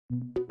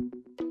Welcome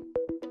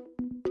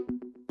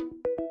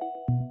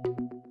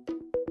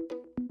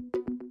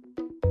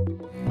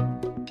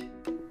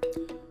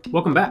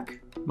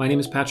back. My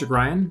name is Patrick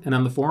Ryan, and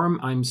on the forum,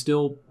 I'm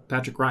still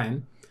Patrick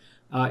Ryan.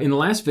 In the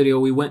last video,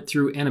 we went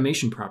through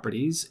animation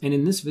properties, and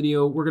in this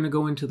video, we're going to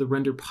go into the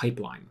render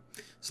pipeline.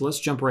 So let's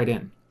jump right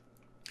in.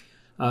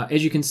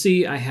 As you can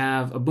see, I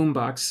have a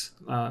boombox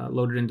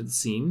loaded into the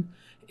scene,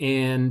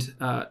 and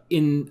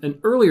in an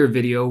earlier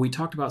video, we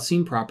talked about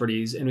scene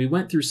properties, and we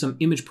went through some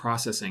image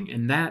processing,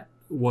 and that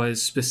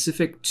was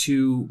specific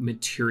to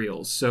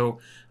materials. So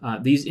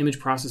these image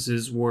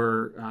processes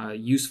were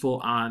useful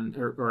on,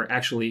 or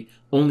actually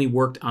only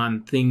worked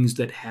on things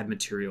that had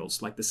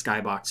materials, like the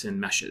skybox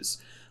and meshes.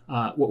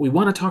 What we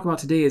want to talk about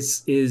today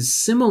is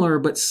similar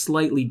but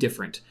slightly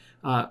different.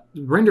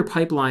 Render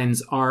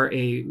pipelines are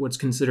what's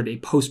considered a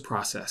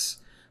post-process.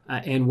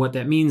 And what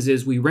that means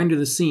is we render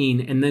the scene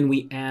and then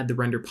we add the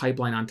render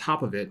pipeline on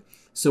top of it.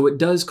 So it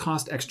does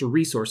cost extra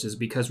resources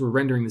because we're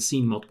rendering the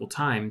scene multiple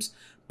times,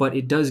 but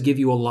it does give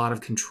you a lot of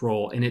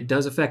control, and it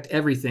does affect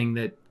everything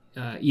that,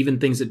 even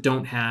things that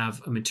don't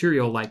have a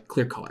material like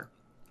clear color.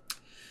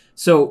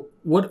 So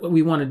what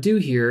we want to do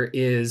here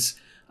is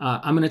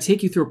I'm going to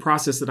take you through a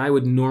process that I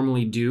would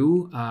normally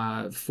do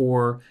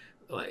for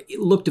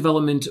look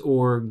development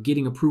or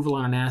getting approval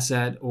on an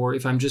asset, or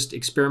if I'm just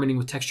experimenting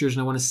with textures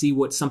and I want to see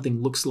what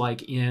something looks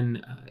like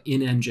in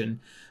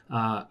Engine.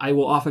 I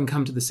will often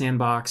come to the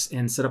sandbox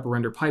and set up a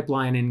render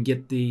pipeline and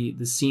get the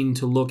scene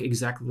to look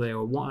exactly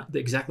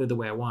the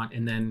way I want,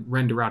 and then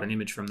render out an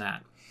image from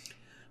that.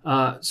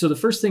 So the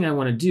first thing I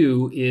want to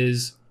do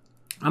is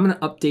I'm going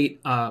to update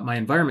my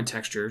environment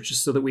texture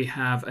just so that we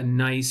have a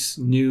nice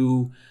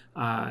new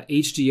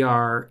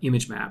HDR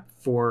image map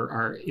for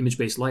our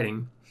image-based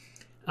lighting.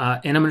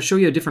 And I'm going to show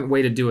you a different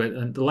way to do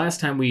it. The last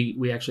time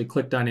we actually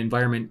clicked on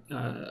environment,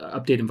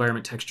 update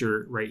environment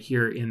texture right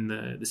here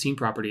in the scene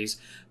properties,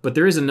 but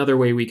there is another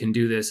way we can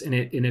do this, and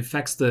it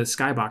affects the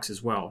skybox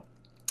as well.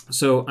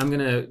 So I'm going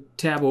to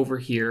tab over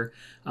here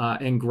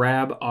and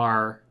grab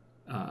our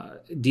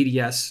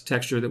DDS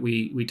texture that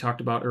we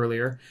talked about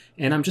earlier,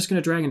 and I'm just going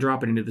to drag and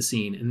drop it into the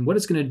scene. And what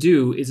it's going to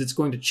do is it's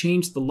going to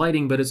change the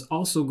lighting, but it's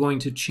also going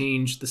to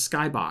change the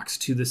skybox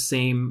to the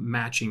same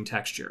matching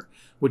texture,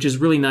 which is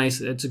really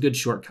nice. It's a good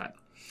shortcut.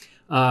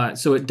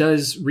 So it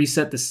does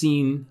reset the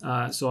scene.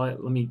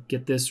 Let me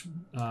get this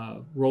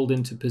rolled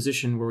into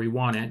position where we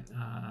want it.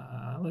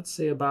 Let's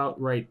say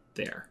about right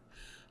there.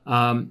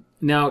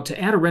 Now,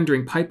 to add a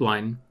rendering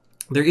pipeline,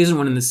 there isn't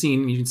one in the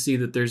scene. You can see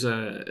that there's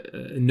a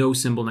no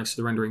symbol next to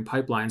the rendering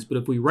pipelines. But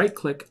if we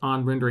right-click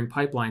on rendering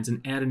pipelines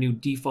and add a new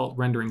default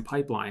rendering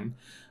pipeline,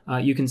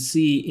 you can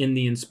see in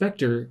the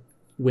inspector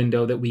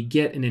window that we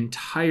get an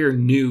entire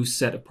new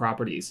set of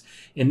properties.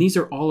 And these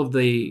are all of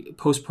the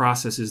post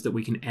processes that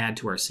we can add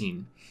to our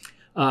scene.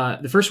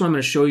 The first one I'm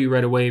going to show you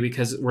right away,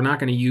 because we're not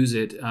going to use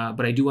it,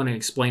 but I do want to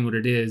explain what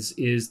it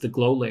is the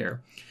glow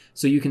layer.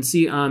 So you can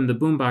see on the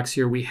boombox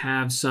here, we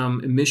have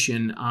some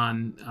emission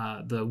on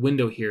the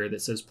window here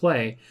that says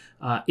play.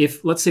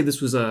 If, let's say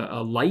this was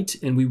a light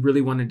and we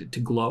really wanted it to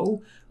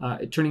glow,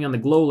 turning on the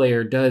glow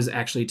layer does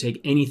actually take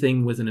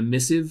anything with an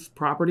emissive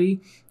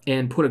property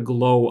and put a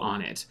glow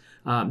on it.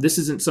 This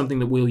isn't something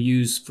that we'll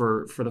use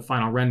for the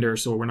final render,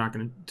 so we're not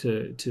going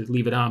to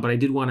leave it on, but I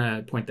did want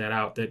to point that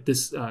out, that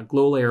this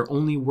glow layer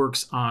only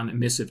works on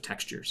emissive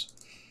textures.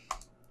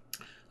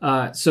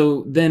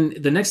 So then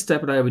the next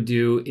step that I would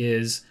do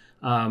is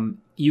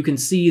you can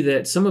see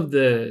that some of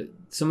the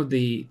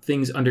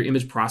things under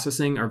image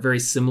processing are very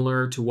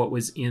similar to what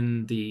was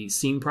in the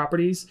scene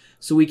properties.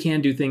 So we can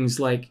do things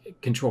like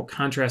control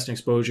contrast and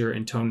exposure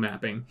and tone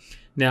mapping.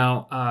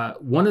 Now,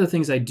 one of the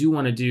things I do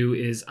want to do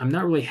is I'm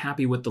not really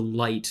happy with the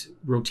light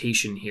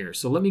rotation here.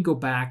 So let me go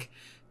back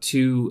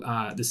to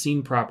the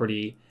scene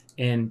property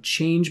and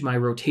change my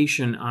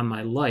rotation on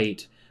my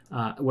light.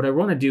 What I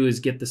want to do is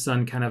get the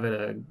sun kind of at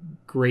a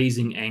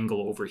grazing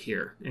angle over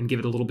here and give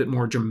it a little bit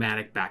more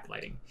dramatic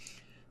backlighting.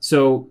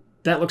 So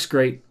that looks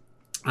great.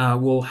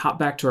 We'll hop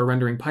back to our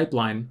rendering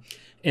pipeline.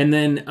 And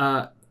then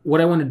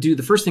what I want to do,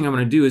 the first thing I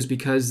want to do is,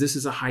 because this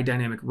is a high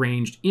dynamic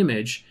ranged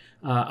image,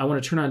 I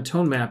want to turn on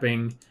tone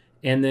mapping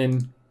and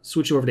then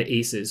switch over to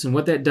aces. And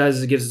what that does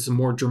is it gives us a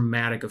more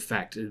dramatic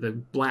effect. The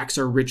blacks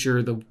are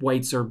richer, the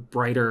whites are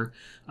brighter.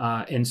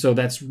 And so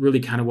that's really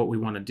kind of what we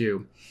want to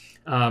do.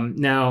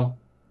 Now,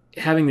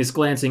 having this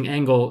glancing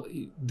angle,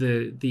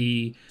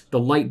 the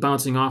light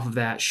bouncing off of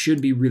that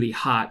should be really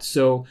hot.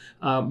 So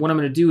what I'm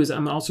going to do is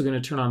I'm also going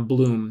to turn on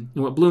bloom.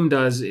 And what bloom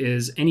does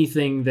is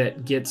anything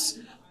that gets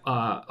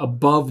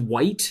above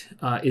white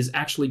is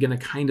actually going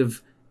to kind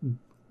of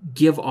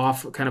give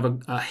off kind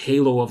of a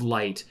halo of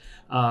light.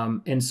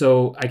 And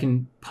so I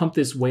can pump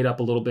this weight up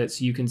a little bit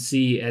so you can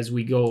see as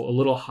we go a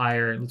little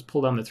higher. Let's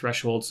pull down the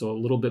threshold so a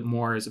little bit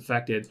more is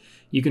affected.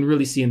 You can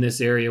really see in this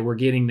area we're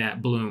getting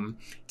that bloom.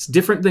 It's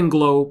different than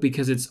glow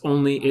because it's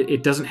only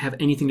it doesn't have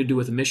anything to do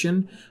with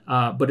emission,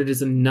 but it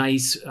is a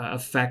nice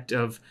effect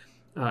of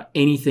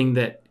anything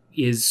that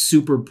is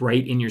super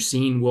bright in your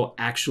scene will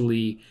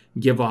actually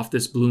give off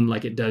this bloom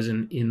like it does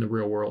in the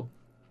real world.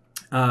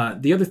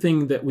 The other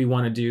thing that we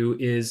want to do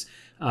is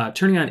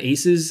turning on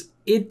aces.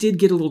 It did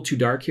get a little too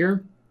dark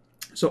here.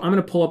 So I'm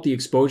going to pull up the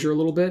exposure a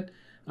little bit.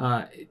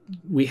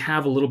 We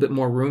have a little bit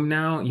more room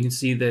now. You can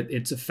see that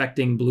it's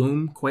affecting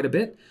bloom quite a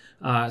bit.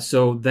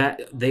 So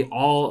that they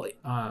all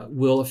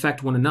will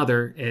affect one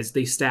another as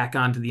they stack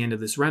onto the end of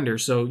this render.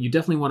 So you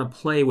definitely want to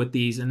play with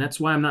these, and that's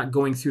why I'm not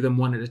going through them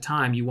one at a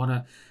time. You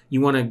want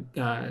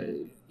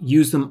to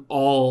use them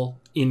all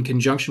in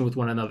conjunction with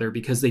one another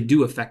because they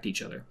do affect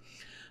each other.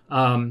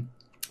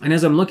 And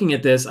as I'm looking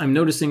at this, I'm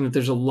noticing that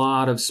there's a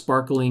lot of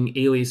sparkling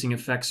aliasing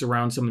effects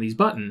around some of these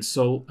buttons.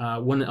 So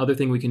one other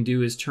thing we can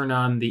do is turn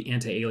on the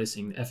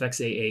anti-aliasing,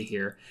 FXAA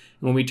here.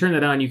 And when we turn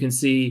that on, you can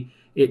see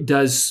it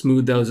does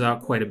smooth those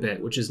out quite a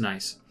bit, which is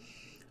nice.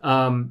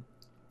 One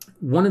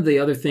of the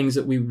other things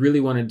that we really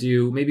want to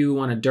do, maybe we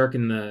want to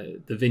darken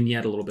the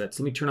vignette a little bit.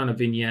 So let me turn on a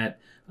vignette.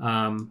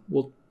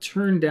 We'll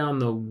turn down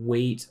the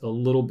weight a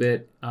little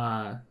bit,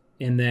 and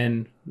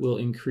then we'll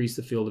increase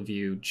the field of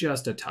view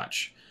just a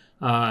touch.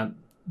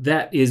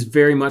 That is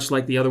very much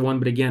like the other one,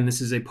 but again,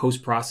 this is a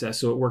post-process,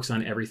 so it works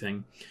on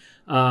everything.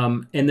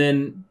 And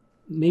then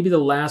maybe the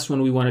last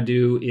one we want to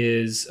do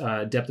is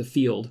depth of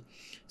field.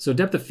 So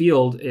depth of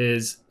field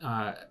is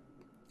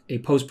a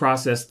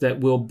post-process that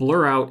will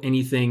blur out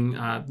anything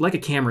like a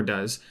camera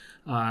does.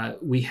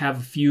 We have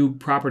a few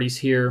properties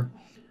here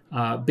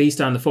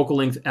based on the focal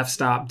length,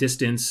 f-stop,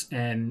 distance,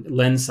 and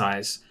lens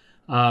size.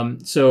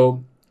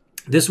 So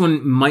this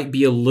one might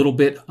be a little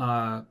bit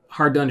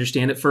hard to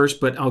understand at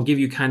first, but I'll give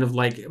you kind of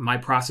like my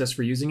process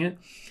for using it.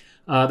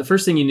 The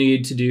first thing you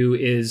need to do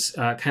is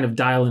kind of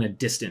dial in a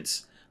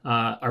distance.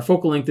 Our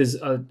focal length is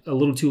a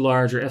little too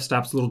large, or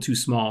f-stop's a little too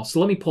small. So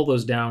let me pull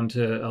those down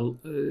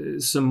to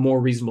some more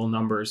reasonable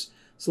numbers.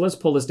 So let's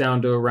pull this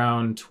down to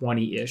around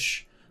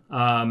 20-ish.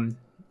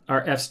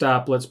 Our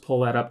f-stop, let's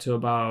pull that up to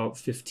about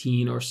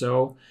 15 or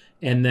so.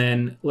 And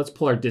then let's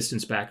pull our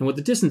distance back. And what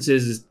the distance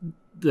is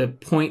the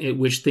point at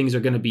which things are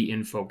going to be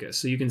in focus.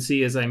 So you can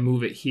see as I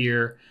move it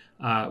here,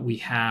 we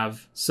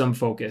have some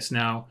focus.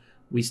 Now,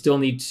 we still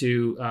need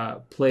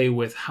to play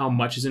with how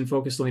much is in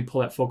focus. Let me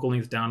pull that focal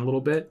length down a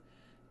little bit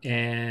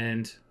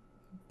and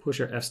push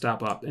our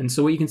f-stop up. And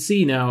so what you can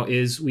see now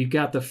is we've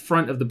got the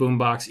front of the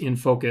boombox in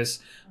focus,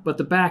 but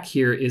the back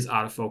here is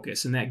out of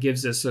focus. And that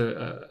gives us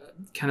a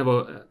kind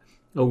of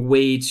a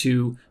way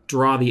to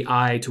draw the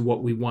eye to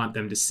what we want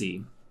them to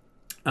see.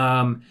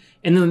 And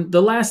then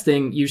the last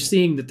thing, you're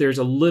seeing that there's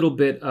a little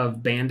bit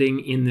of banding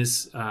in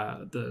this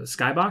the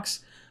skybox.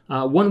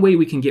 One way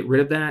we can get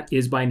rid of that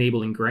is by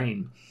enabling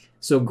grain.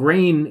 So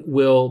grain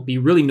will be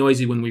really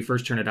noisy when we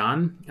first turn it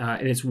on,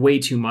 and it's way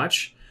too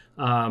much.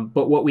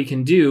 But what we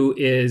can do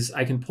is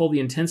I can pull the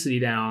intensity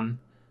down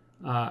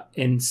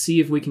and see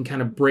if we can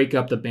kind of break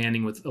up the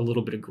banding with a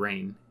little bit of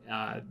grain.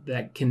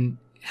 That can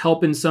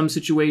help in some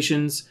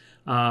situations.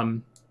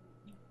 You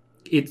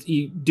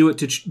do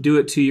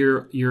it to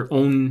your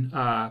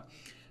own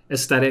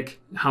aesthetic,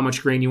 how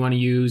much grain you want to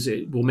use.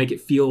 It will make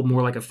it feel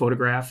more like a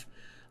photograph.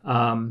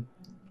 And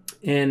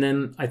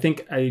then I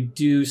think I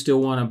do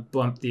still want to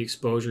bump the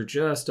exposure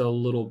just a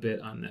little bit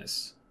on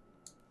this.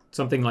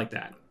 Something like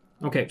that.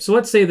 Okay, so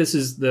let's say this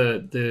is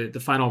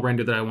the final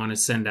render that I want to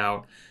send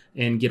out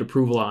and get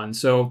approval on.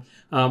 So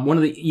one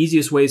of the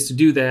easiest ways to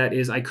do that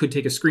is I could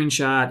take a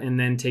screenshot and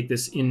then take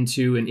this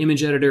into an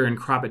image editor and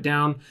crop it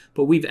down.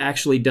 But we've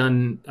actually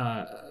done,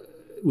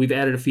 we've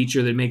added a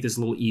feature that make this a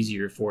little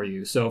easier for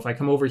you. So if I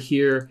come over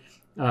here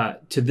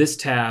to this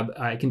tab,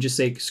 I can just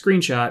say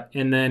screenshot,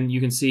 and then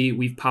you can see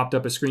we've popped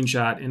up a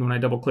screenshot. And when I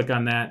double click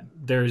on that,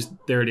 there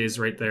it is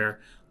right there,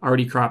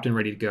 already cropped and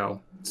ready to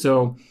go.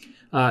 So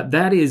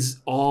that is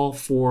all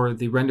for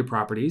the render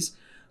properties,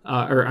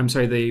 or I'm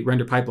sorry, the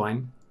render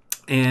pipeline.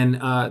 And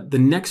the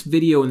next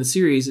video in the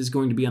series is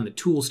going to be on the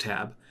Tools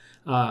tab.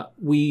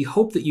 We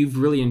hope that you've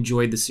really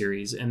enjoyed the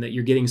series and that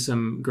you're getting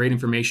some great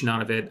information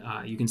out of it.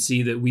 You can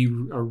see that we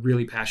are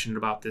really passionate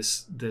about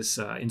this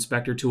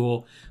inspector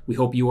tool. We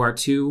hope you are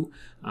too.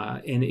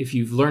 And if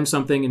you've learned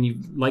something and you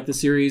like the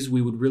series,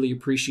 we would really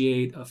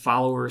appreciate a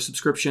follow or a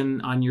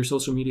subscription on your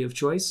social media of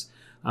choice.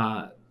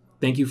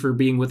 Thank you for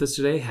being with us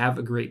today. Have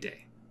a great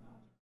day.